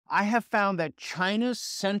I have found that China's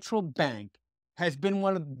central bank has been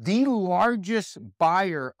one of the largest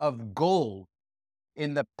buyer of gold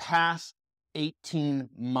in the past 18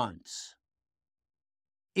 months.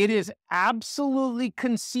 It is absolutely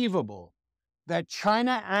conceivable that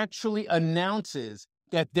China actually announces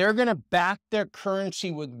that they're going to back their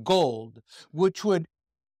currency with gold, which would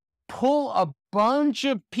pull a bunch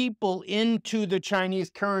of people into the Chinese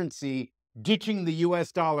currency, ditching the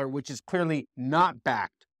US dollar, which is clearly not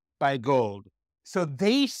backed by gold. So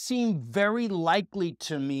they seem very likely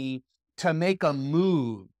to me to make a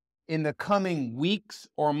move in the coming weeks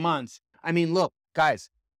or months. I mean, look, guys,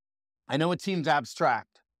 I know it seems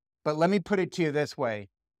abstract, but let me put it to you this way.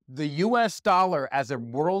 The US dollar as a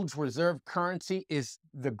world's reserve currency is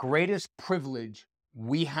the greatest privilege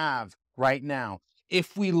we have right now.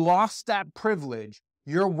 If we lost that privilege,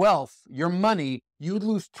 your wealth, your money, would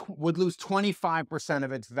lose 25%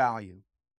 of its value.